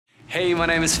Hey, my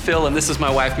name is Phil, and this is my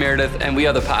wife Meredith, and we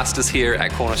are the pastors here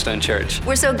at Cornerstone Church.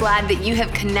 We're so glad that you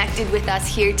have connected with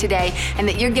us here today and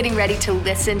that you're getting ready to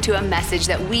listen to a message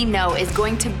that we know is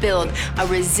going to build a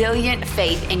resilient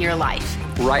faith in your life.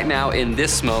 Right now, in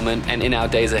this moment, and in our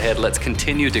days ahead, let's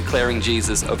continue declaring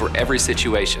Jesus over every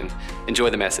situation. Enjoy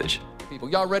the message. People,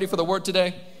 y'all ready for the word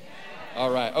today?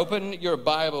 All right, open your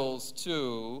Bibles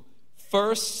to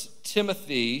 1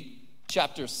 Timothy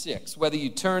chapter 6. Whether you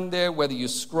turn there, whether you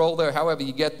scroll there, however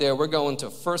you get there, we're going to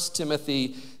 1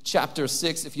 Timothy chapter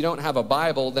 6. If you don't have a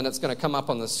Bible, then it's going to come up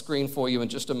on the screen for you in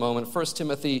just a moment. 1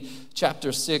 Timothy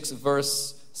chapter 6,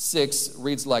 verse 6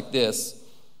 reads like this: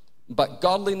 "But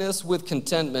godliness with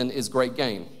contentment is great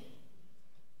gain."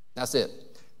 That's it.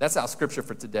 That's our scripture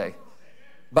for today.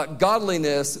 But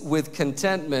godliness with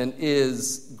contentment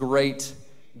is great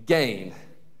gain.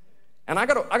 And I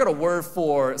got a word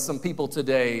for some people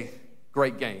today: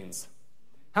 great gains.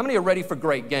 How many are ready for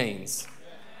great gains?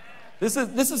 This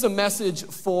is a message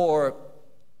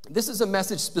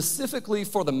specifically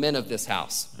for the men of this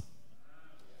house.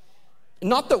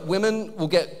 Not that women will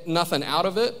get nothing out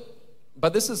of it,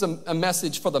 but this is a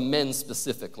message for the men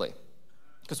specifically,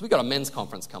 because we got a men's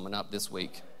conference coming up this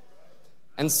week.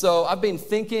 And so I've been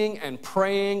thinking and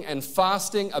praying and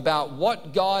fasting about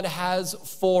what God has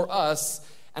for us,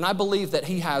 and I believe that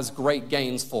He has great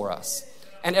gains for us.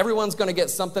 And everyone's going to get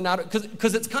something out of it,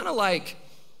 because it's kind of like,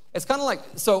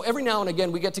 so every now and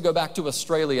again we get to go back to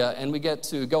Australia and we get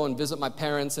to go and visit my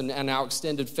parents and our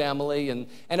extended family. And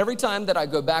every time that I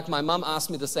go back, my mom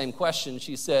asks me the same question.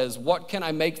 She says, "What can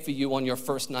I make for you on your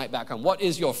first night back home? What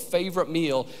is your favorite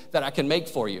meal that I can make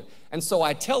for you?" And so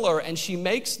I tell her, and she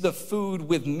makes the food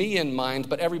with me in mind,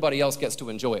 but everybody else gets to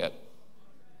enjoy it.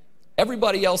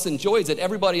 Everybody else enjoys it.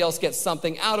 Everybody else gets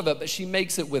something out of it, but she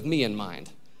makes it with me in mind.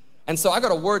 And so I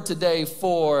got a word today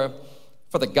for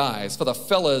the guys, for the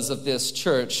fellas of this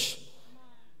church,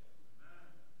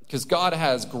 because God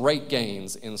has great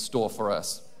gains in store for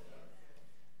us.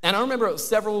 And I remember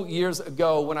several years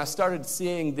ago when I started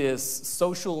seeing this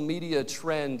social media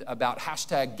trend about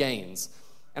hashtag gains.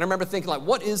 And I remember thinking, like,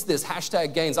 what is this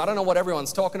hashtag gains? I don't know what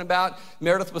everyone's talking about.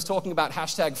 Meredith was talking about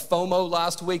hashtag FOMO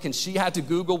last week, and she had to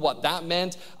Google what that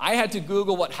meant. I had to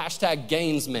Google what hashtag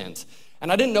gains meant.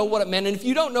 And I didn't know what it meant. And if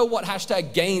you don't know what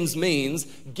hashtag gains means,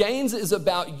 gains is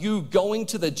about you going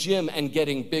to the gym and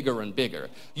getting bigger and bigger.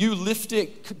 You lifting,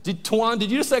 Tuan,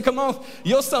 did you just say, come on?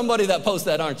 You're somebody that posts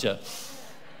that, aren't you?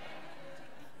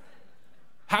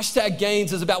 Hashtag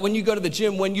gains is about when you go to the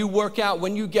gym, when you work out,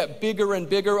 when you get bigger and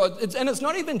bigger. And it's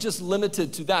not even just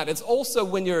limited to that. It's also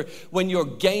when you're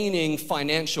gaining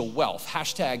financial wealth,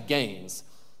 hashtag gains.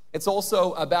 It's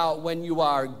also about when you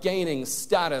are gaining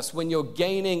status, when you're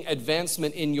gaining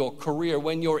advancement in your career,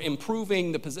 when you're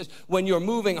improving the position, when you're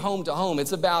moving home to home.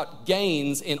 It's about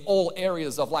gains in all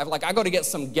areas of life. Like, I got to get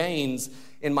some gains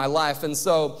in my life. And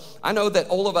so I know that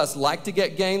all of us like to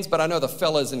get gains, but I know the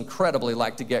fellas incredibly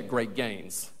like to get great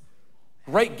gains.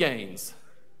 Great gains.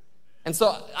 And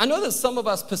so I know that some of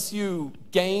us pursue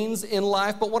gains in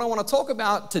life, but what I want to talk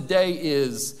about today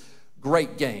is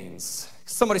great gains.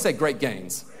 Somebody say great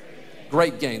gains.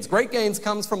 Great gains. Great gains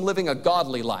comes from living a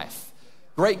godly life.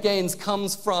 Great gains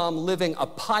comes from living a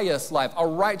pious life, a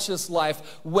righteous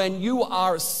life, when you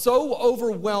are so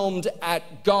overwhelmed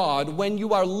at God, when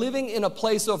you are living in a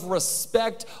place of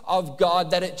respect of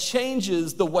God that it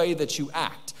changes the way that you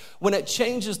act, when it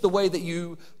changes the way that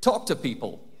you talk to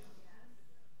people.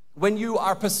 When you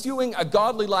are pursuing a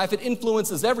godly life, it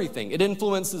influences everything. It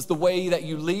influences the way that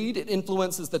you lead. It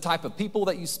influences the type of people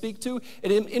that you speak to.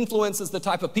 It influences the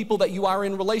type of people that you are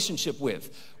in relationship with.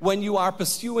 When you are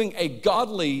pursuing a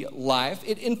godly life,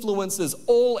 it influences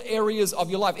all areas of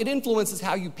your life. It influences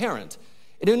how you parent.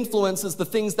 It influences the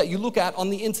things that you look at on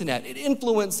the internet. It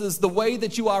influences the way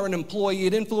that you are an employee.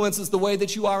 It influences the way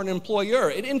that you are an employer.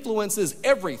 It influences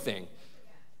everything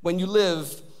when you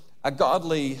live a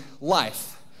godly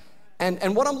life.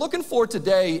 And what I'm looking for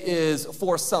today is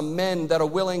for some men that are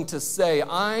willing to say,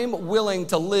 I'm willing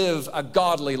to live a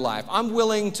godly life. I'm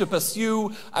willing to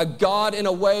pursue a God in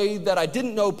a way that I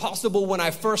didn't know possible when I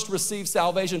first received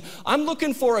salvation. I'm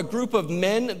looking for a group of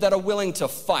men that are willing to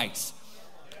fight.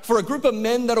 For a group of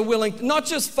men that are willing, not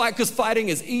just fight because fighting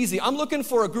is easy. I'm looking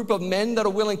for a group of men that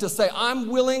are willing to say, I'm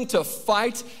willing to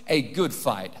fight a good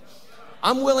fight.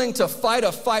 I'm willing to fight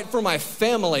a fight for my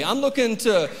family. I'm looking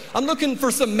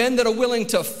for some men that are willing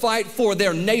to fight for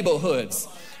their neighborhoods.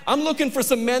 I'm looking for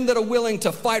some men that are willing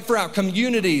to fight for our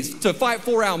communities, to fight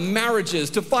for our marriages,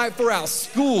 to fight for our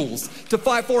schools, to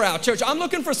fight for our church. I'm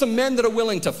looking for some men that are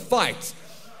willing to fight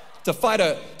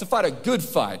a good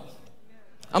fight.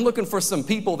 I'm looking for some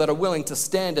people that are willing to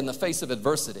stand in the face of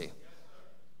adversity,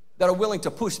 that are willing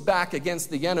to push back against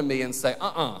the enemy and say,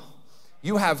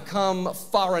 you have come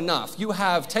far enough. You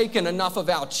have taken enough of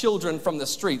our children from the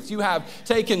streets. You have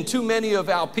taken too many of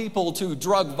our people to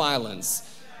drug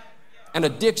violence and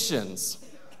addictions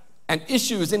and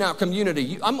issues in our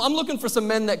community. I'm looking for some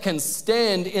men that can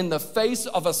stand in the face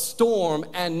of a storm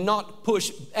and not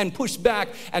push back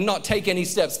and not take any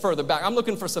steps further back. I'm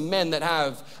looking for some men that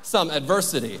have some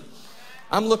adversity.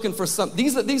 I'm looking for some,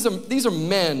 these are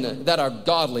men that are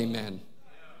godly men.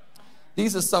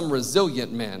 These are some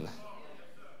resilient men.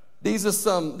 These are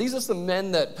some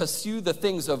men that pursue the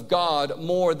things of God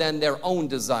more than their own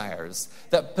desires,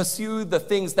 that pursue the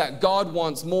things that God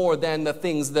wants more than the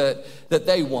things that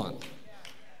they want.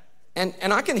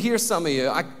 And I can hear some of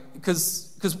you,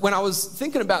 because when I was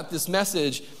thinking about this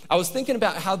message, I was thinking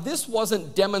about how this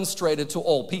wasn't demonstrated to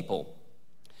all people.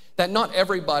 That not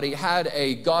everybody had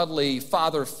a godly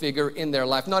father figure in their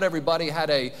life. Not everybody had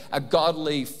a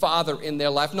godly father in their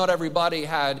life. Not everybody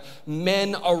had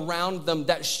men around them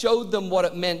that showed them what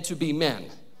it meant to be men.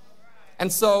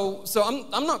 And so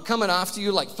I'm not coming after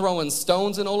you like throwing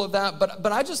stones and all of that,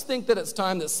 but I just think that it's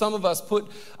time that some of us put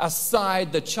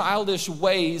aside the childish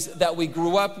ways that we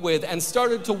grew up with and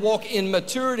started to walk in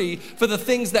maturity for the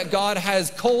things that God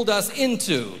has called us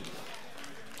into.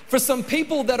 For some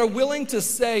people that are willing to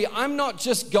say, I'm not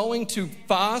just going to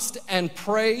fast and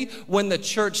pray when the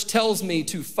church tells me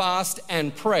to fast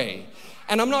and pray.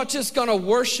 And I'm not just going to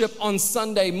worship on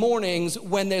Sunday mornings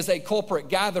when there's a corporate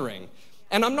gathering.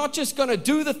 And I'm not just going to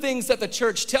do the things that the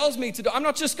church tells me to do. I'm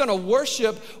not just going to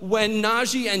worship when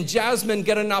Najee and Jasmine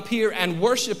getting up here and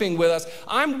worshiping with us.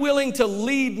 I'm willing to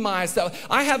lead myself.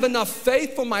 I have enough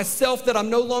faith for myself that I'm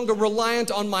no longer reliant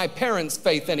on my parents'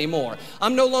 faith anymore.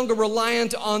 I'm no longer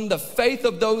reliant on the faith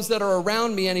of those that are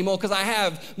around me anymore because I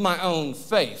have my own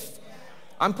faith.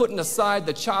 I'm putting aside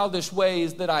the childish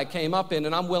ways that I came up in,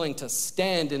 and I'm willing to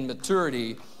stand in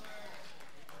maturity.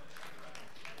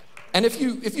 And if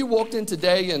you walked in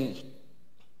today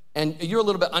and you're a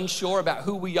little bit unsure about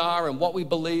who we are and what we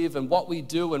believe and what we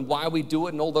do and why we do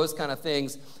it and all those kind of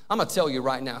things, I'm going to tell you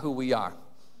right now who we are.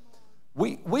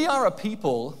 We are a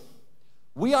people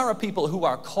who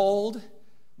are called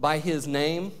by his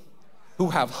name,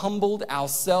 who have humbled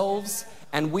ourselves,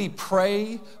 and we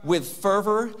pray with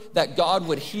fervor that God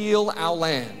would heal our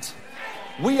land.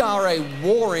 We are a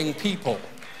warring people.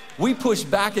 We push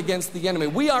back against the enemy.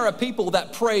 We are a people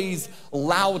that praise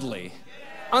loudly,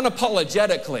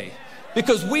 unapologetically,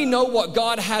 because we know what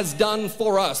God has done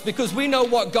for us, because we know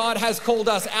what God has called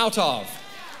us out of.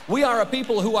 We are a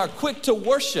people who are quick to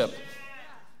worship,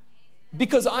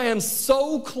 because I am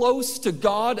so close to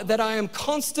God that I am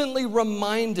constantly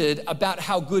reminded about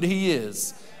how good he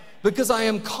is. Because I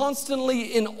am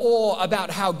constantly in awe about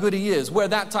how good he is. We're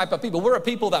that type of people. We're a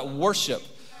people that worship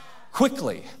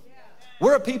quickly.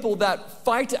 We're a people that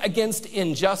fight against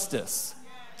injustice.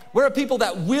 We're a people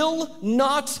that will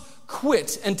not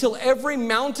quit until every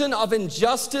mountain of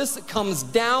injustice comes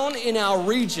down in our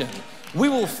region. We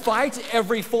will fight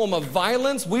every form of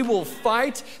violence. We will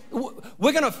fight.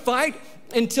 We're going to fight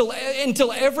until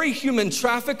every human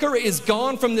trafficker is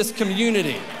gone from this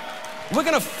community. We're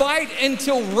going to fight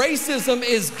until racism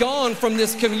is gone from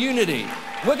this community.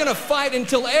 We're going to fight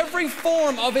until every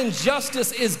form of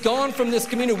injustice is gone from this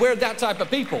community. We're that type of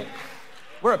people.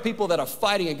 We're a people that are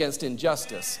fighting against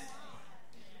injustice.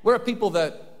 We're a people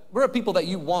that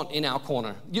you want in our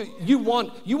corner. You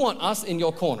want us in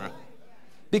your corner.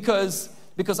 Because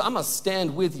I'm going to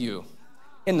stand with you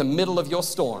in the middle of your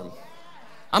storm.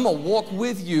 I'm going to walk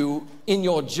with you in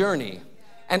your journey.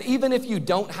 And even if you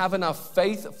don't have enough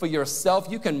faith for yourself,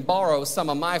 you can borrow some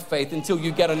of my faith until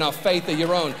you get enough faith of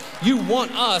your own. You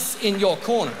want us in your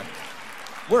corner.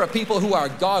 We're a people who are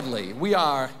godly. We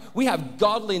have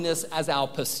godliness as our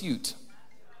pursuit.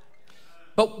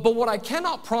 But what I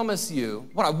cannot promise you,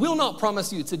 what I will not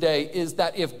promise you today is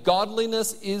that if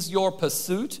godliness is your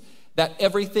pursuit, that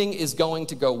everything is going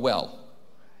to go well.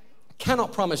 I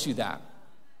cannot promise you that,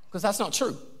 because that's not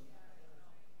true.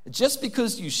 Just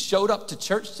because you showed up to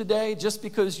church today, just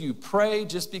because you pray,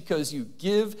 just because you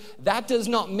give, that does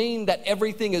not mean that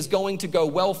everything is going to go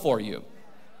well for you.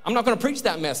 I'm not going to preach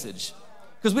that message,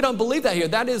 because we don't believe that here.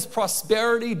 That is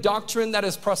prosperity doctrine, that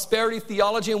is prosperity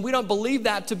theology, and we don't believe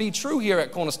that to be true here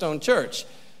at Cornerstone Church.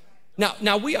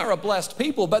 Now we are a blessed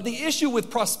people, but the issue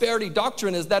with prosperity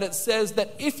doctrine is that it says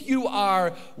that if you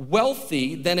are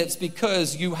wealthy, then it's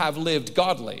because you have lived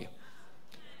godly.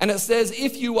 And it says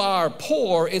if you are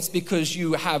poor, it's because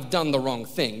you have done the wrong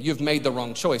thing. You've made the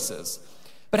wrong choices.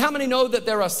 But how many know that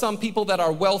there are some people that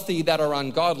are wealthy that are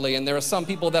ungodly, and there are some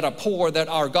people that are poor that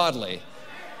are godly,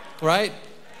 right?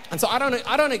 And so I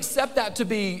don't accept that to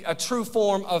be a true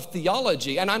form of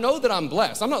theology. And I know that I'm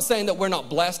blessed. I'm not saying that we're not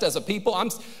blessed as a people.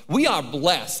 We are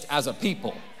blessed as a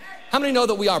people. How many know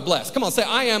that we are blessed? Come on, say,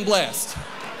 I am blessed.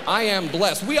 I am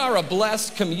blessed. We are a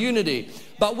blessed community.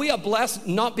 But we are blessed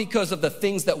not because of the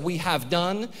things that we have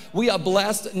done. We are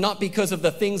blessed not because of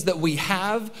the things that we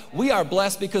have. We are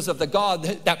blessed because of the God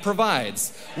that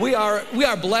provides. We are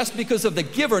blessed because of the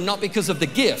giver, not because of the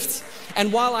gift.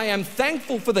 And while I am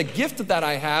thankful for the gift that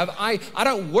I have, I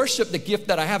don't worship the gift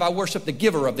that I have. I worship the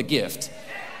giver of the gift.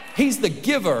 He's the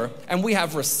giver, and we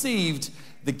have received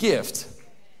the gift.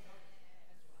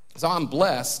 So I'm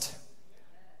blessed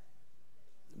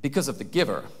because of the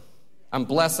giver. I'm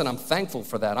blessed and I'm thankful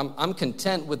for that. I'm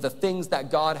content with the things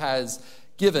that God has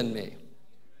given me.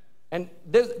 And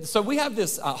so we have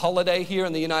this holiday here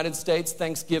in the United States,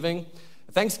 Thanksgiving.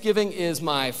 Thanksgiving is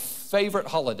my favorite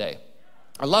holiday.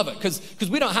 I love it because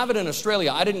we don't have it in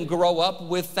Australia. I didn't grow up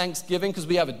with Thanksgiving because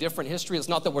we have a different history. It's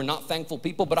not that we're not thankful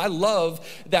people, but I love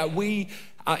that we,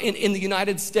 in the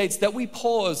United States, that we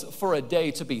pause for a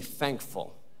day to be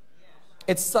thankful.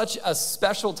 It's such a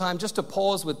special time just to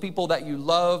pause with people that you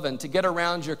love and to get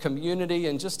around your community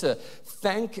and just to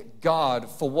thank God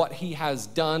for what He has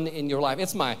done in your life.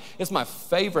 It's my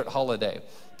favorite holiday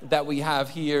that we have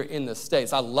here in the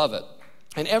States. I love it.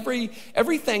 And every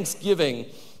Thanksgiving,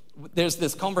 there's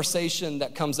this conversation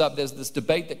that comes up, there's this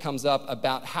debate that comes up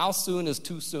about how soon is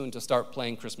too soon to start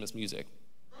playing Christmas music.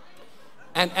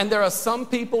 And there are some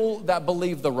people that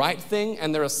believe the right thing,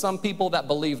 and there are some people that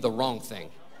believe the wrong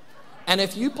thing. And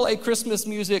if you play Christmas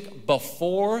music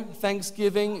before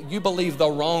Thanksgiving, you believe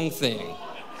the wrong thing.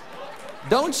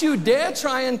 Don't you dare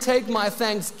try and take my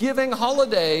Thanksgiving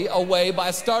holiday away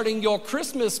by starting your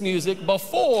Christmas music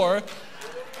before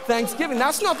Thanksgiving.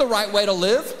 That's not the right way to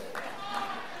live.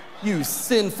 You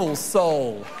sinful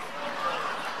soul.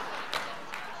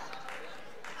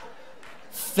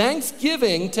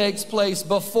 Thanksgiving takes place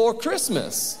before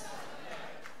Christmas.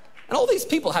 And all these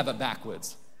people have it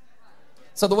backwards.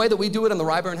 So the way that we do it in the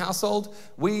Ryburn household,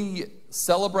 we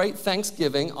celebrate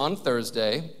Thanksgiving on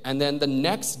Thursday, and then the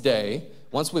next day,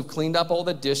 once we've cleaned up all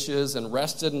the dishes and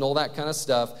rested and all that kind of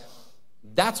stuff,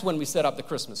 that's when we set up the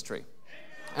Christmas tree.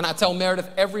 And I tell Meredith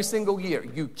every single year,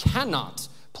 you cannot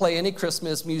play any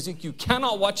Christmas music, you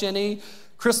cannot watch any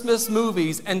Christmas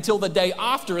movies until the day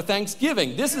after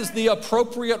Thanksgiving. This is the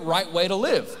appropriate right way to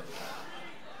live.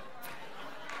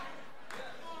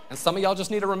 And some of y'all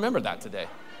just need to remember that today.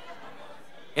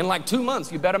 In like 2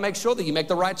 months, you better make sure that you make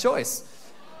the right choice.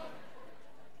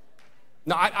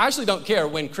 Now, I actually don't care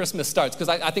when Christmas starts because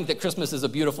I think that Christmas is a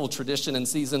beautiful tradition and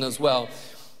season as well.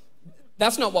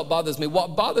 That's not what bothers me.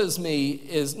 What bothers me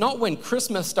is not when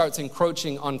Christmas starts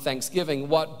encroaching on Thanksgiving.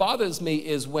 What bothers me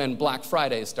is when Black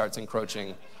Friday starts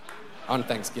encroaching on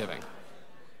Thanksgiving.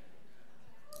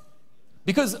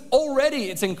 Because already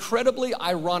it's incredibly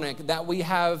ironic that we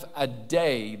have a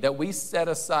day that we set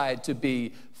aside to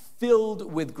be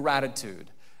filled with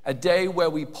gratitude, a day where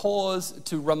we pause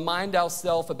to remind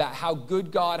ourselves about how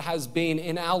good God has been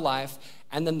in our life,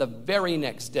 and then the very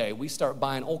next day we start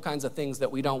buying all kinds of things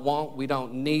that we don't want, we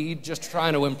don't need, just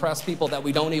trying to impress people that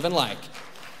we don't even like.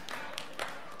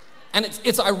 And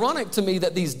it's ironic to me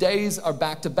that these days are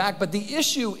back to back, but the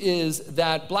issue is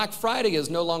that Black Friday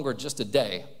is no longer just a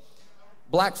day.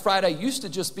 Black Friday used to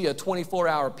just be a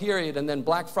 24-hour period, and then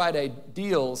Black Friday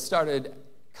deals started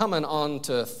coming on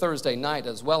to Thursday night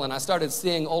as well, and I started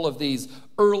seeing all of these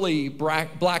early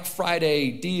Black Friday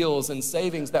deals and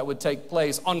savings that would take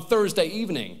place on Thursday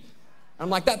evening. I'm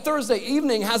like, that Thursday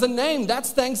evening has a name.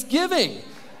 That's Thanksgiving.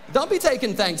 Don't be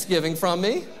taking Thanksgiving from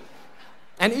me.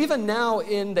 And even now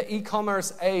in the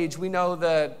e-commerce age, we know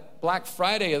that Black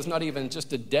Friday is not even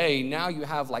just a day. Now you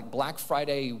have like Black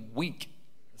Friday week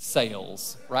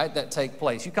sales, right, that take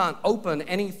place. You can't open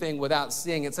anything without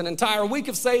seeing it's an entire week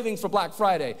of savings for Black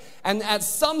Friday. And at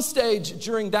some stage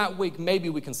during that week, maybe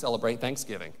we can celebrate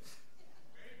Thanksgiving.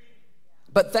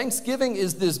 But Thanksgiving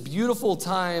is this beautiful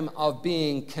time of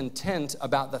being content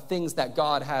about the things that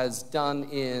God has done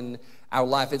in our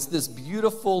life. It's this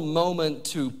beautiful moment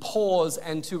to pause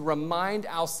and to remind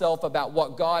ourselves about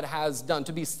what God has done,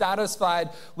 to be satisfied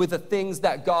with the things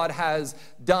that God has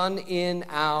done in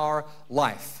our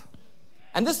life.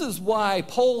 And this is why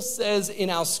Paul says in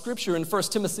our scripture in 1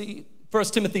 Timothy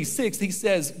 6, he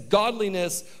says,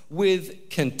 godliness with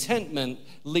contentment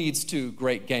leads to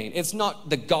great gain. It's not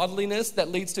the godliness that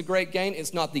leads to great gain.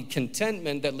 It's not the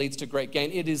contentment that leads to great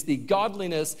gain. It is the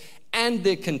godliness and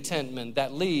the contentment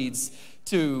that leads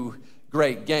to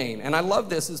great gain. And I love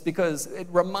this is because it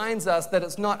reminds us that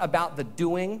it's not about the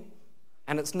doing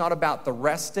and it's not about the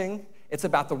resting. It's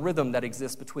about the rhythm that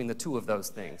exists between the two of those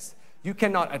things. You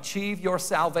cannot achieve your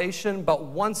salvation, but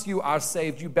once you are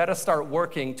saved, you better start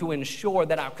working to ensure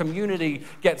that our community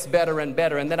gets better and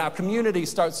better and that our community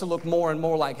starts to look more and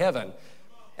more like heaven.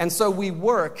 And so we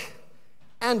work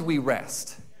and we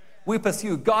rest. We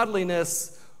pursue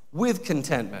godliness with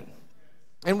contentment.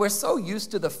 And we're so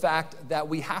used to the fact that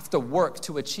we have to work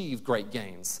to achieve great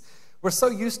gains. We're so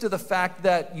used to the fact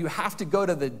that you have to go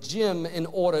to the gym in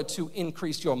order to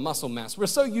increase your muscle mass. We're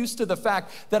so used to the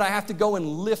fact that I have to go and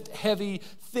lift heavy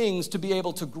things to be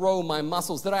able to grow my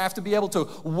muscles, that I have to be able to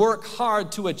work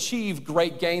hard to achieve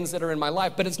great gains that are in my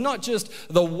life. But it's not just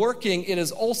the working, it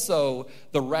is also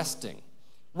the resting.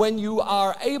 When you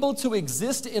are able to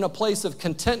exist in a place of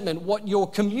contentment, what you're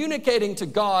communicating to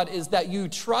God is that you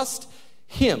trust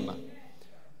Him.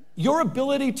 Your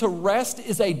ability to rest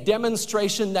is a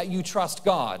demonstration that you trust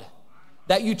God,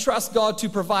 that you trust God to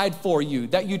provide for you,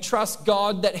 that you trust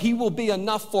God that He will be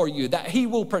enough for you, that He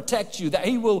will protect you, that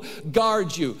He will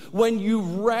guard you. When you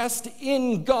rest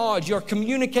in God, you're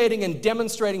communicating and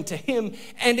demonstrating to Him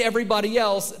and everybody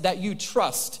else that you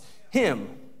trust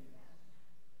Him.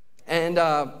 And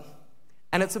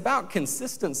it's about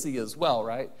consistency as well,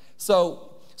 right? So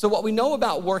what we know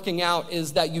about working out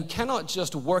is that you cannot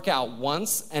just work out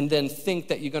once and then think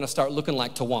that you're going to start looking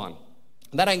like Tawan.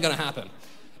 That ain't going to happen.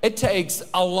 It takes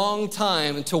a long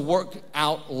time to work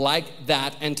out like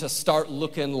that and to start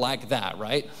looking like that,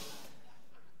 right?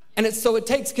 And so it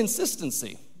takes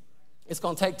consistency. It's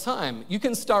going to take time. You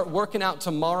can start working out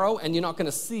tomorrow and you're not going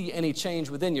to see any change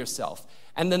within yourself.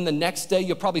 And then the next day,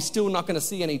 you're probably still not going to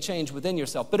see any change within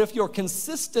yourself. But if you're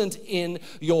consistent in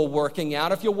your working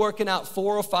out, if you're working out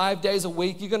 4 or 5 days a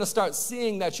week, you're going to start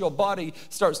seeing that your body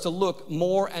starts to look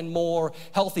more and more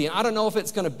healthy. And I don't know if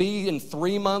it's going to be in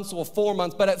 3 months or 4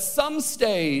 months, but at some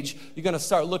stage, you're going to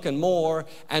start looking more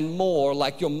and more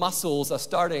like your muscles are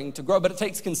starting to grow. But it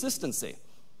takes consistency.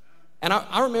 And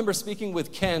I remember speaking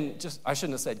with Ken, I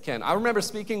shouldn't have said Ken. I remember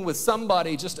speaking with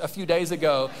somebody just a few days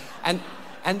ago,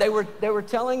 and they were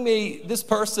telling me, this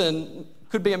person,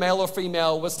 could be a male or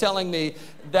female, was telling me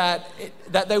that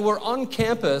they were on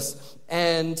campus,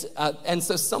 and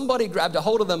so somebody grabbed a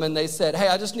hold of them and they said, hey,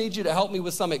 I just need you to help me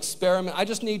with some experiment. I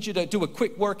just need you to do a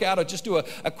quick workout or just do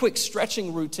a quick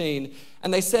stretching routine.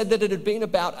 And they said that it had been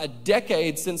about a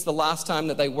decade since the last time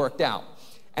that they worked out.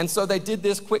 And so they did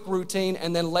this quick routine,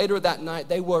 and then later that night,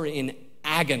 they were in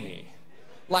agony.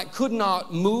 Like could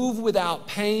not move without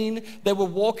pain. They were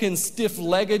walking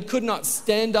stiff-legged, could not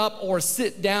stand up or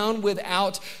sit down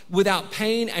without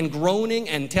pain and groaning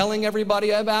and telling everybody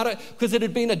about it because it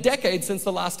had been a decade since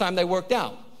the last time they worked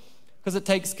out. Because it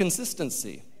takes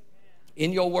consistency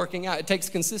in your working out. It takes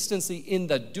consistency in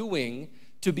the doing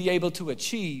to be able to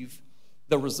achieve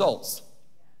the results.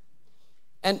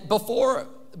 And before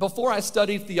I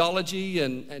studied theology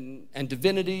and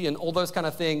divinity and all those kind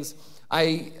of things,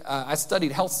 I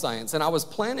studied health science, and I was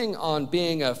planning on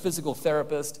being a physical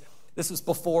therapist. This was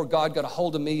before God got a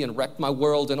hold of me and wrecked my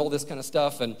world and all this kind of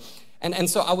stuff. And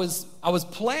so I was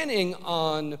planning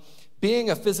on being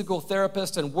a physical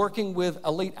therapist and working with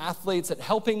elite athletes at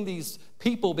helping these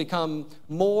people become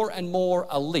more and more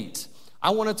elite. I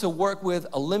wanted to work with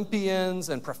Olympians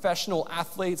and professional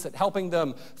athletes at helping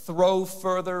them throw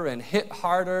further and hit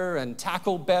harder and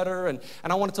tackle better. And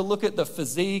I wanted to look at the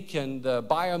physique and the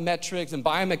biometrics and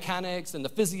biomechanics and the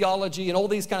physiology and all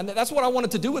these kind of things. That's what I wanted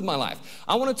to do with my life.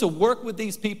 I wanted to work with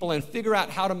these people and figure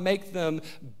out how to make them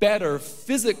better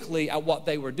physically at what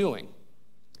they were doing.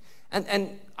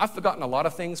 And I've forgotten a lot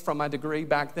of things from my degree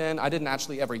back then. I didn't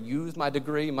actually ever use my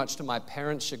degree, much to my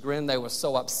parents' chagrin. They were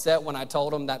so upset when I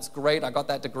told them, that's great, I got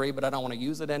that degree, but I don't want to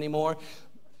use it anymore.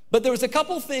 But there was a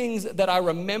couple things that I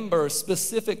remember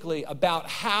specifically about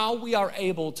how we are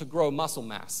able to grow muscle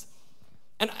mass.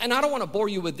 And I don't want to bore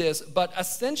you with this, but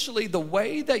essentially the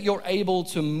way that you're able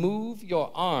to move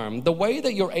your arm, the way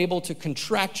that you're able to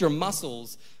contract your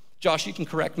muscles, Josh, you can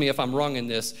correct me if I'm wrong in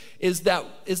this, is that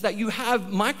you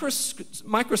have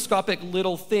microscopic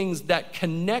little things that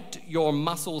connect your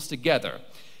muscles together.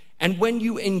 And when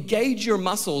you engage your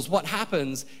muscles, what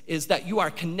happens is that you are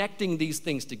connecting these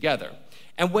things together.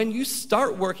 And when you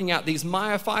start working out, these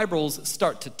myofibrils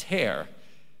start to tear.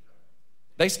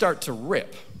 They start to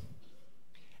rip.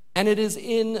 And it is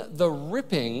in the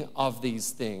ripping of these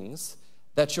things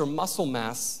that your muscle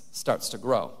mass starts to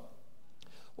grow.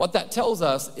 What that tells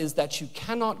us is that you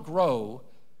cannot grow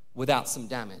without some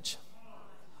damage.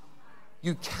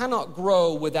 You cannot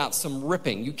grow without some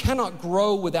ripping. You cannot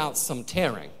grow without some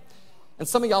tearing. And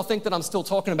some of y'all think that I'm still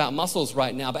talking about muscles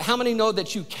right now, but how many know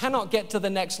that you cannot get to the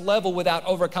next level without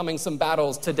overcoming some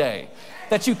battles today?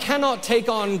 That you cannot take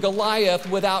on Goliath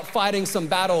without fighting some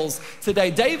battles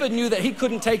today. David knew that he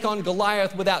couldn't take on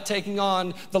Goliath without taking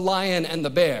on the lion and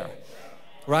the bear,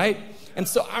 right? And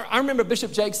so I remember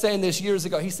Bishop Jake saying this years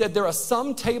ago. He said, there are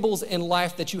some tables in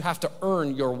life that you have to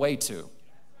earn your way to.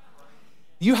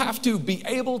 You have to be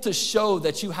able to show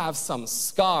that you have some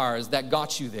scars that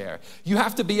got you there. You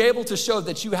have to be able to show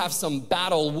that you have some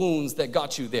battle wounds that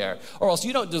got you there, or else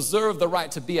you don't deserve the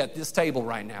right to be at this table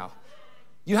right now.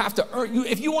 You have to earn,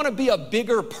 if you want to be a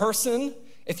bigger person,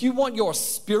 if you want your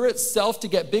spirit self to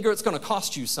get bigger, it's going to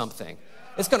cost you something.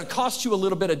 It's going to cost you a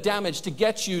little bit of damage to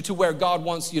get you to where God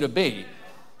wants you to be.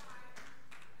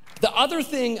 The other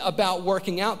thing about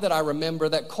working out that I remember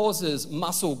that causes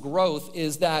muscle growth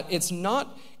is that it's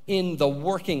not in the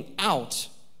working out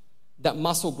that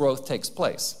muscle growth takes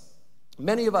place.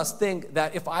 Many of us think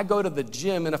that if I go to the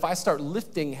gym and if I start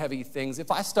lifting heavy things, if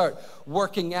I start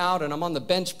working out and I'm on the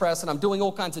bench press and I'm doing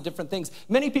all kinds of different things,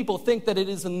 many people think that it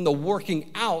is in the working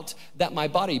out that my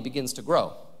body begins to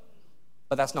grow.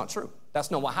 But that's not true. That's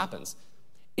not what happens.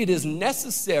 It is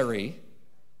necessary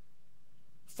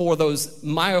for those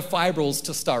myofibrils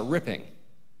to start ripping.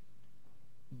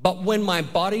 But when my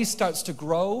body starts to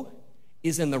grow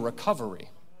is in the recovery.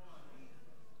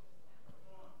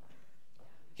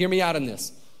 Hear me out in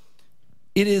this.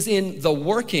 It is in the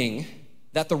working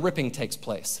that the ripping takes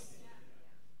place.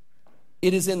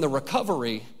 It is in the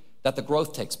recovery that the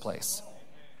growth takes place.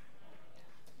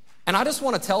 And I just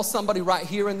want to tell somebody right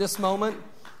here in this moment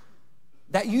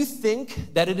that you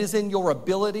think that it is in your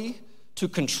ability to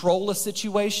control a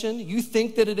situation. You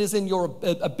think that it is in your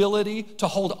ability to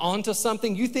hold on to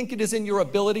something. You think it is in your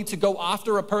ability to go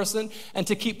after a person and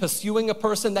to keep pursuing a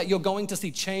person that you're going to see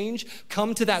change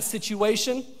come to that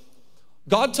situation.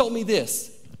 God told me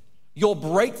this: your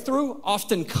breakthrough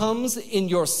often comes in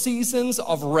your seasons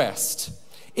of rest.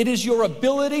 It is your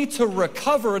ability to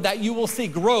recover that you will see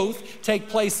growth take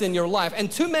place in your life.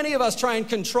 And too many of us try and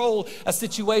control a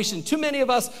situation. Too many of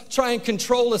us try and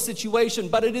control a situation,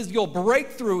 but it is your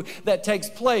breakthrough that takes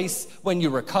place when you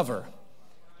recover.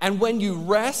 And when you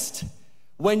rest,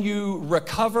 when you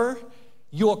recover,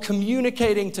 you're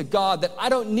communicating to God that I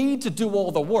don't need to do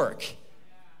all the work.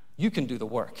 You can do the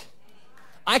work.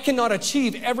 I cannot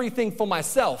achieve everything for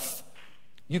myself.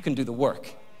 You can do the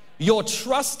work. You're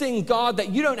trusting God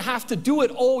that you don't have to do it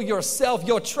all yourself.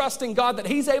 You're trusting God that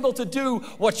He's able to do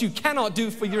what you cannot do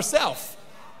for yourself.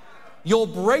 Your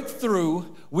breakthrough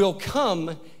will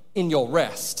come in your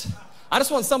rest. I just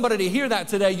want somebody to hear that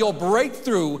today. Your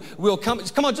breakthrough will come.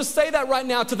 Come on, just say that right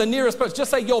now to the nearest person.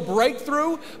 Just say your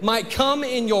breakthrough might come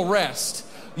in your rest.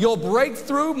 Your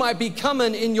breakthrough might be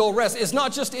coming in your rest. It's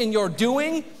not just in your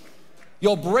doing.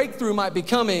 Your breakthrough might be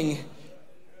coming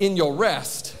in your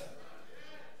rest.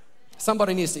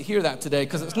 Somebody needs to hear that today,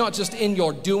 because it's not just in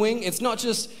your doing. It's not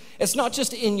just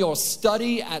in your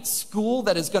study at school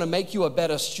that is going to make you a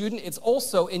better student. It's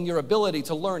also in your ability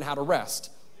to learn how to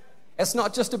rest. It's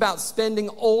not just about spending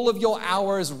all of your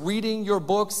hours reading your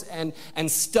books and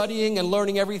studying and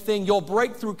learning everything. Your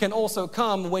breakthrough can also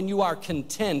come when you are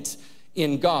content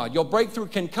in God. Your breakthrough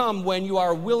can come when you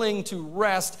are willing to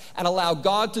rest and allow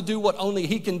God to do what only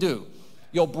He can do.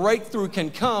 Your breakthrough can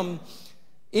come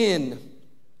in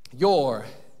your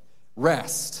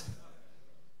rest.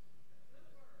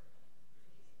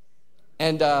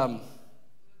 And I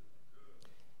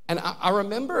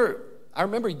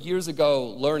remember years ago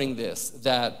learning this,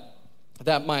 that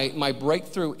my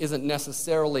breakthrough isn't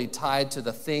necessarily tied to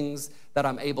the things that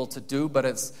I'm able to do, but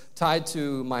it's tied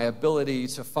to my ability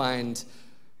to find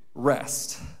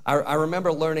rest. I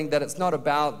remember learning that it's not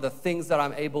about the things that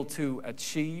I'm able to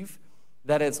achieve,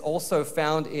 that it's also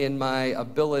found in my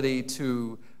ability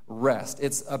to rest.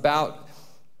 It's about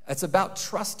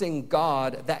trusting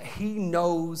God that He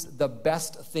knows the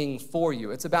best thing for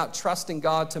you. It's about trusting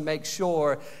God to make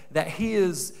sure that He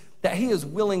is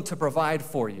willing to provide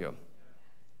for you.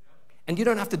 And you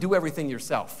don't have to do everything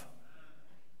yourself.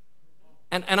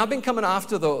 And I've been coming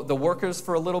after the workers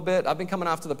for a little bit. I've been coming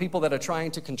after the people that are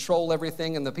trying to control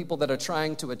everything, and the people that are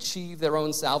trying to achieve their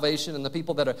own salvation, and the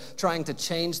people that are trying to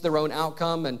change their own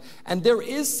outcome. And there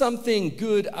is something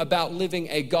good about living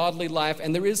a godly life,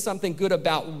 and there is something good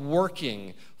about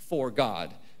working for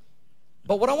God.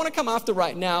 But what I want to come after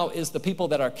right now is the people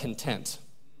that are content,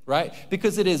 right?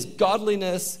 Because it is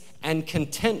godliness and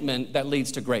contentment that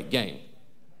leads to great gain.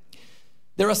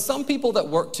 There are some people that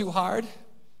work too hard,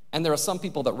 and there are some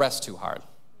people that rest too hard.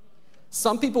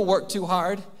 Some people work too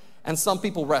hard, and some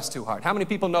people rest too hard. How many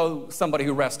people know somebody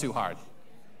who rests too hard?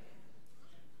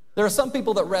 There are some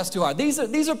people that rest too hard.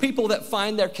 These are people that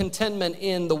find their contentment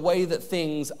in the way that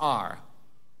things are,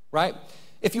 right?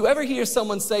 If you ever hear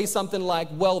someone say something like,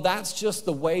 well, that's just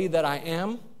the way that I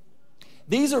am,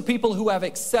 these are people who have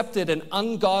accepted an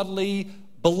ungodly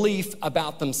belief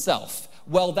about themselves.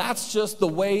 Well, that's just the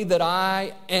way that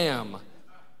I am,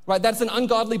 right? That's an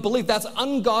ungodly belief. That's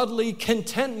ungodly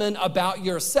contentment about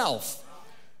yourself.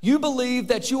 You believe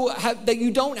that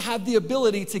you don't have the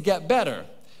ability to get better.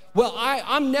 Well,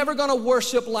 I'm never going to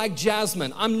worship like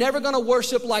Jasmine. I'm never going to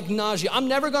worship like Najee. I'm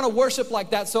never going to worship like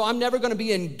that, so I'm never going to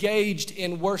be engaged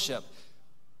in worship.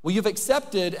 Well, you've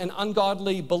accepted an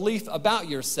ungodly belief about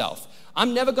yourself.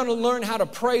 I'm never going to learn how to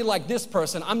pray like this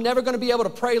person. I'm never going to be able to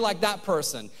pray like that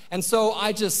person. And so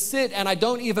I just sit and I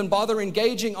don't even bother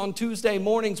engaging on Tuesday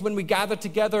mornings when we gather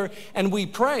together and we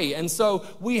pray. And so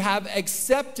we have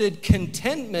accepted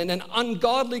contentment and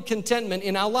ungodly contentment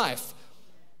in our life.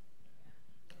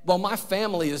 Well, my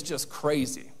family is just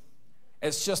crazy.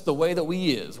 It's just the way that we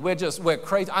is. We're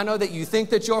crazy. I know that you think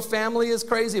that your family is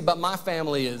crazy, but my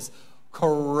family is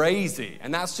crazy.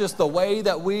 And that's just the way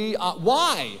that we are.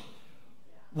 Why?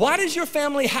 Why does your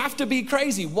family have to be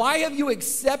crazy? Why have you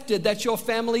accepted that your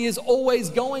family is always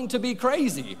going to be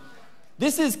crazy?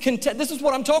 This is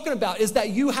what I'm talking about, is that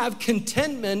you have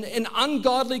contentment, an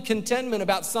ungodly contentment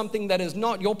about something that is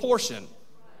not your portion.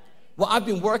 Well, I've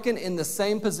been working in the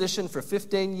same position for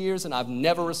 15 years and I've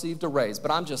never received a raise,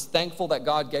 but I'm just thankful that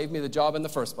God gave me the job in the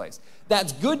first place.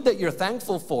 That's good that you're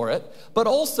thankful for it, but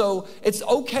also it's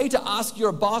okay to ask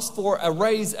your boss for a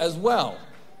raise as well.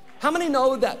 How many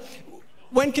know that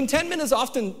when contentment is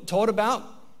often taught about,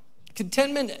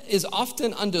 contentment is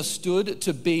often understood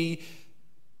to be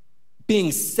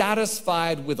being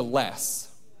satisfied with less.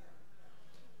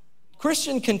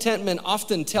 Christian contentment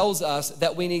often tells us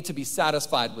that we need to be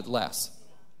satisfied with less.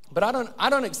 But I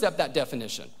don't accept that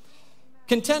definition.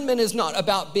 Contentment is not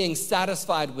about being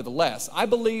satisfied with less. I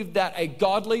believe that a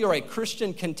godly or a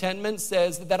Christian contentment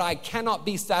says that I cannot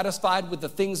be satisfied with the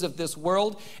things of this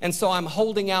world, and so I'm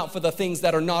holding out for the things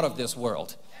that are not of this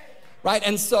world. Right?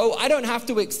 And so I don't have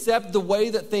to accept the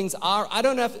way that things are. I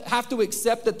don't have to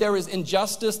accept that there is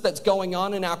injustice that's going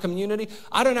on in our community.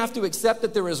 I don't have to accept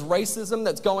that there is racism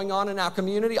that's going on in our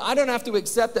community. I don't have to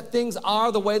accept that things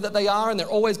are the way that they are and they're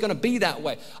always going to be that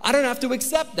way. I don't have to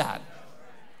accept that.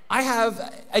 I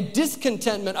have a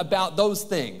discontentment about those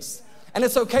things. And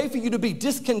it's okay for you to be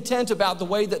discontent about the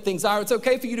way that things are. It's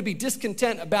okay for you to be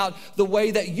discontent about the way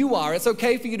that you are. It's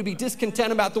okay for you to be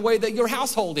discontent about the way that your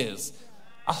household is.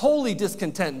 A holy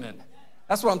discontentment.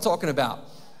 That's what I'm talking about.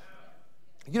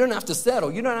 You don't have to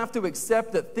settle. You don't have to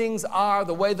accept that things are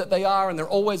the way that they are and they're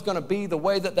always going to be the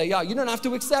way that they are. You don't have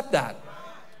to accept that.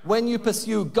 When you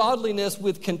pursue godliness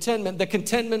with contentment, the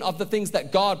contentment of the things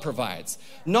that God provides,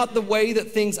 not the way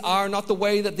that things are, not the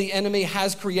way that the enemy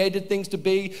has created things to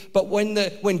be, but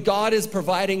when God is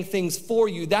providing things for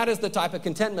you, that is the type of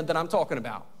contentment that I'm talking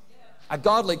about. A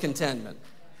godly contentment.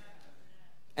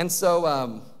 And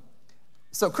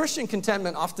so Christian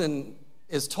contentment often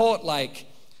is taught like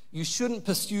you shouldn't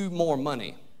pursue more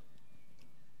money.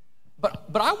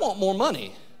 But I want more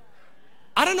money.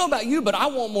 I don't know about you, but I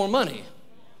want more money.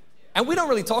 And we don't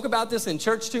really talk about this in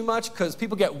church too much because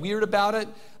people get weird about it.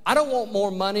 I don't want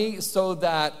more money so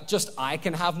that just I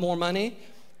can have more money.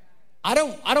 I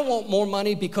don't want more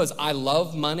money because I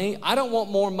love money. I don't want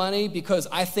more money because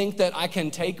I think that I can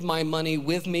take my money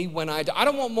with me when I die. I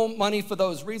don't want more money for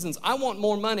those reasons. I want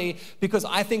more money because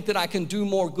I think that I can do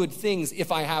more good things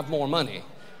if I have more money.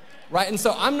 Right? And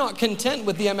so I'm not content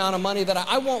with the amount of money that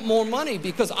I want more money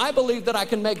because I believe that I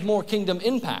can make more kingdom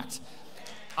impact.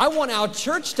 I want our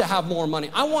church to have more money.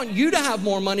 I want you to have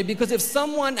more money because if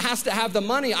someone has to have the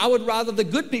money, I would rather the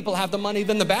good people have the money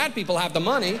than the bad people have the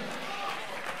money.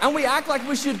 And we act like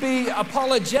we should be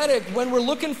apologetic when we're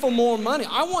looking for more money.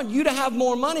 I want you to have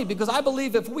more money because I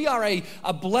believe if we are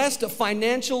a blessed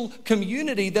financial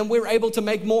community, then we're able to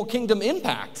make more kingdom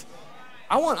impact.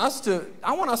 I want us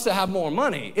to have more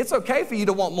money. It's okay for you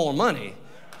to want more money.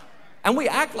 And we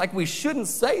act like we shouldn't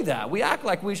say that. We act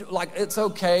like it's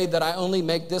okay that I only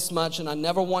make this much and I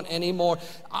never want any more.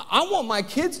 I want my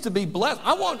kids to be blessed.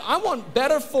 I want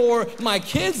better for my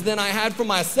kids than I had for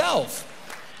myself.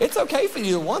 It's okay for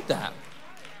you to want that.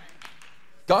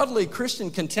 Godly Christian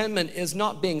contentment is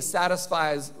not being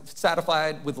satisfied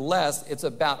with less. It's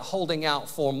about holding out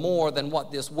for more than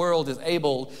what this world is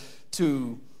able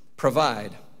to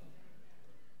provide.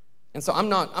 And so I'm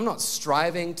not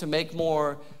striving to make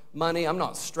more money. I'm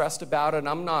not stressed about it.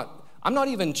 I'm not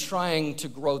even trying to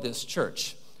grow this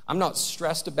church. I'm not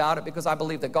stressed about it because I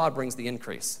believe that God brings the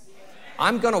increase.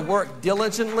 I'm going to work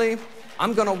diligently.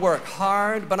 I'm gonna work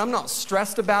hard, but I'm not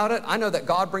stressed about it. I know that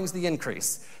God brings the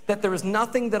increase. That there is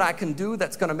nothing that I can do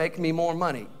that's gonna make me more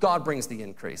money. God brings the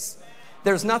increase.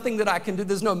 There's nothing that I can do.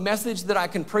 There's no message that I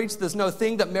can preach. There's no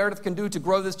thing that Meredith can do to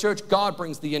grow this church. God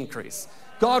brings the increase.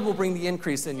 God will bring the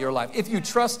increase in your life. If you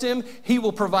trust him, he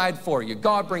will provide for you.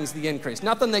 God brings the increase.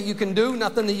 Nothing that you can do,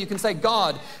 nothing that you can say.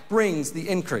 God brings the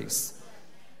increase.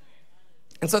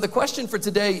 And so the question for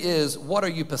today is, what are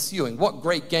you pursuing? What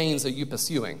great gains are you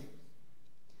pursuing?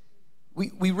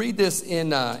 We read this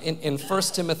in 1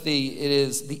 Timothy. It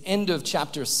is the end of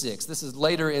chapter 6. This is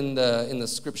later in the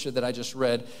scripture that I just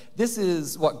read. This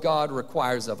is what God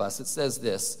requires of us. It says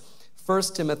this, 1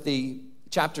 Timothy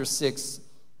chapter 6,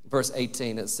 verse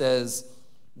 18. It says,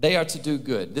 they are to do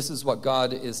good. This is what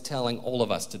God is telling all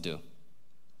of us to do.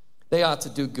 They are to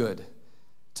do good,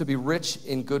 to be rich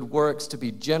in good works, to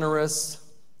be generous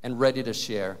and ready to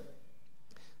share,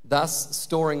 thus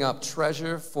storing up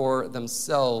treasure for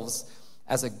themselves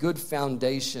as a good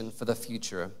foundation for the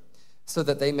future, so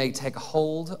that they may take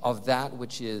hold of that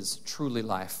which is truly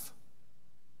life.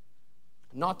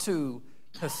 Not to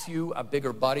pursue a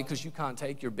bigger body, because you can't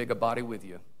take your bigger body with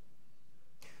you.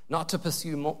 Not to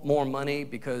pursue more money,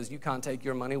 because you can't take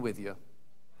your money with you.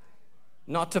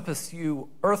 Not to pursue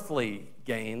earthly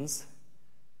gains,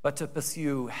 but to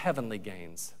pursue heavenly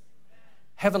gains.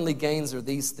 Heavenly gains are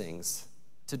these things: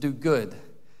 to do good,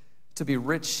 to be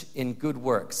rich in good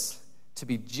works, to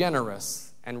be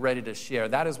generous and ready to share.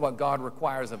 That is what God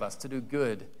requires of us, to do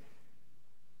good.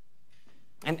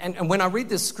 And when I read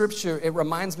this scripture, it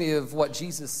reminds me of what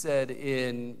Jesus said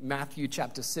in Matthew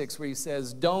chapter 6, where he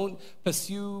says, don't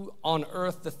pursue on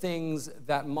earth the things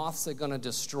that moths are going to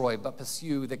destroy, but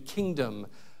pursue the kingdom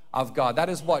of God. That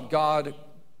is what God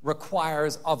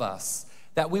requires of us.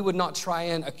 That we would not try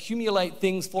and accumulate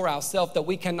things for ourselves that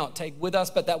we cannot take with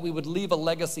us, but that we would leave a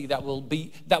legacy that will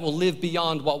live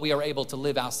beyond what we are able to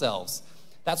live ourselves.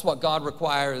 That's what God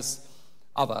requires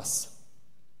of us.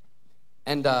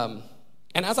 And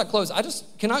as I close,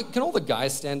 can all the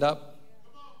guys stand up?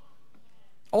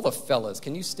 All the fellas,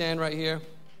 can you stand right here?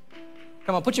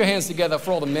 Come on, put your hands together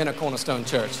for all the men at Cornerstone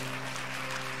Church.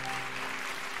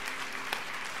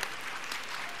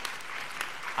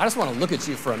 I just want to look at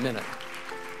you for a minute.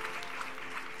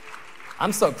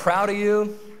 I'm so proud of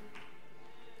you.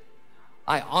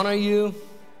 I honor you.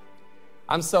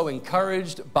 I'm so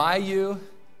encouraged by you.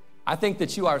 I think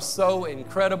that you are so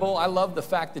incredible. I love the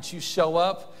fact that you show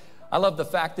up. I love the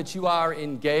fact that you are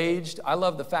engaged. I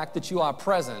love the fact that you are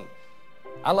present.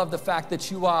 I love the fact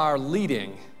that you are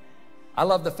leading. I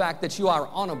love the fact that you are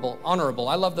honorable.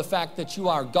 I love the fact that you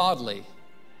are godly.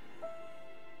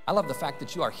 I love the fact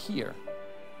that you are here,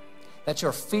 that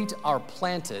your feet are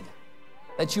planted,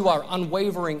 that you are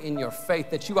unwavering in your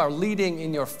faith, that you are leading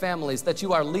in your families, that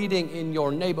you are leading in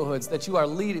your neighborhoods, that you are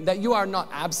leading, that you are not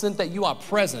absent, that you are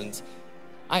present.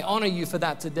 I honor you for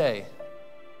that today.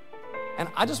 And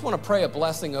I just want to pray a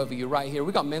blessing over you right here.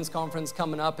 We got men's conference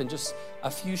coming up in just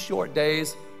a few short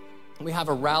days. We have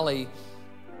a rally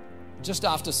just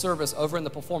after service over in the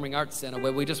Performing Arts Center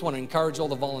where we just want to encourage all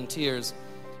the volunteers.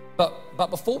 But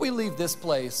before we leave this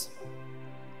place,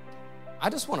 I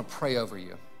just want to pray over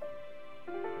you.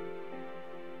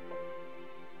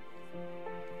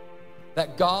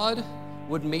 That God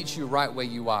would meet you right where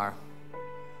you are.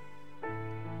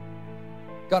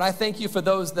 God, I thank you for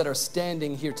those that are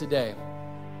standing here today.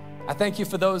 I thank you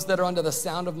for those that are under the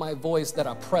sound of my voice, that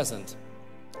are present,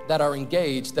 that are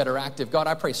engaged, that are active. God,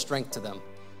 I pray strength to them.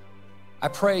 I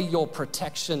pray your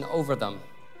protection over them,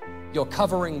 your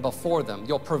covering before them,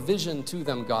 your provision to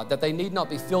them, God, that they need not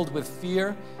be filled with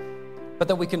fear, but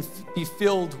that we can be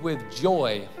filled with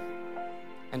joy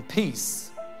and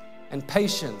peace and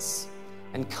patience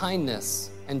and kindness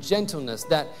and gentleness,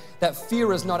 that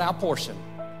fear is not our portion,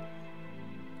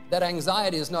 that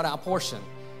anxiety is not our portion,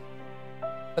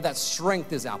 but that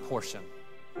strength is our portion,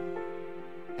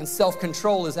 and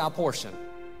self-control is our portion.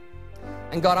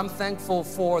 And God, I'm thankful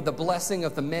for the blessing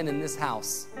of the men in this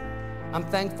house. I'm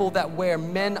thankful that where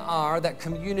men are, that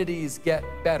communities get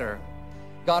better.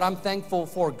 God, I'm thankful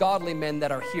for godly men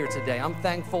that are here today. I'm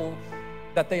thankful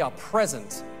that they are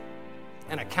present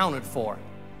and accounted for.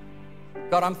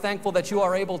 God, I'm thankful that you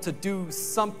are able to do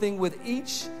something with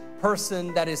each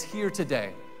person that is here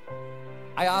today.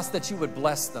 I ask that you would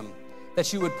bless them,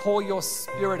 that you would pour your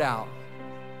spirit out,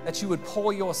 that you would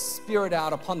pour your spirit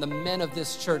out upon the men of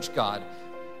this church, God,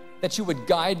 that you would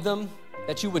guide them,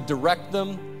 that you would direct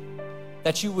them,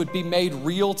 that you would be made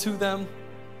real to them,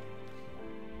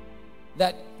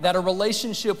 that a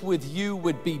relationship with you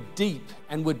would be deep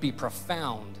and would be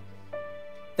profound,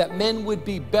 that men would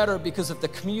be better because of the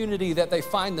community that they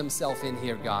find themselves in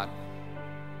here, God.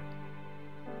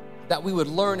 that we would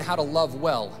learn how to love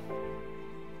well,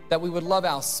 that we would love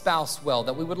our spouse well,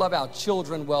 that we would love our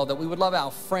children well, that we would love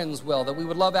our friends well, that we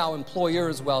would love our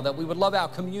employers well, that we would love our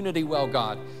community well,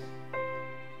 God.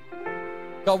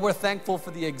 God, we're thankful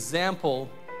for the example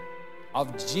of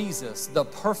Jesus, the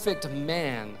perfect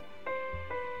man.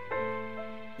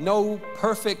 No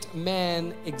perfect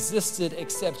man existed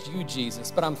except you, Jesus,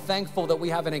 but I'm thankful that we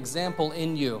have an example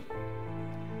in you.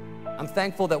 I'm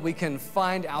thankful that we can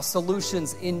find our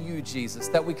solutions in you, Jesus,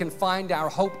 that we can find our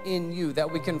hope in you,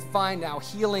 that we can find our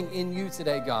healing in you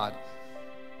today, God.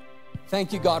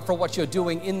 Thank you, God, for what you're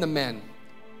doing in the men.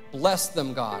 Bless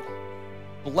them, God.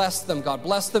 Bless them, God.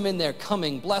 Bless them in their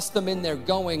coming. Bless them in their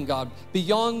going, God.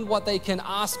 Beyond what they can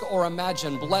ask or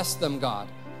imagine, bless them, God.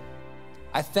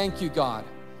 I thank you, God,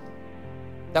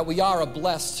 that we are a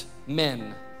blessed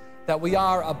men, that we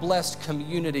are a blessed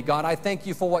community, God. I thank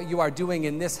you for what you are doing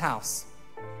in this house.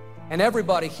 And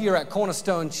everybody here at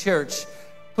Cornerstone Church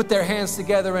put their hands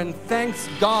together and thanks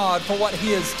God for what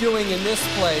he is doing in this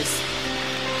place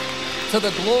to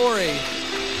the glory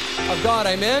of God.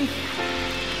 Amen?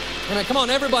 Amen. Come on,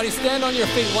 everybody, stand on your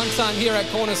feet one time here at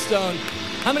Cornerstone.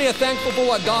 How many are thankful for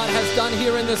what God has done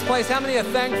here in this place? How many are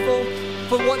thankful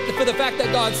for the fact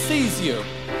that God sees you,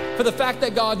 for the fact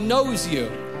that God knows you,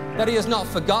 that he has not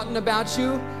forgotten about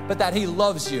you, but that he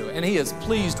loves you and he is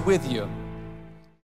pleased with you?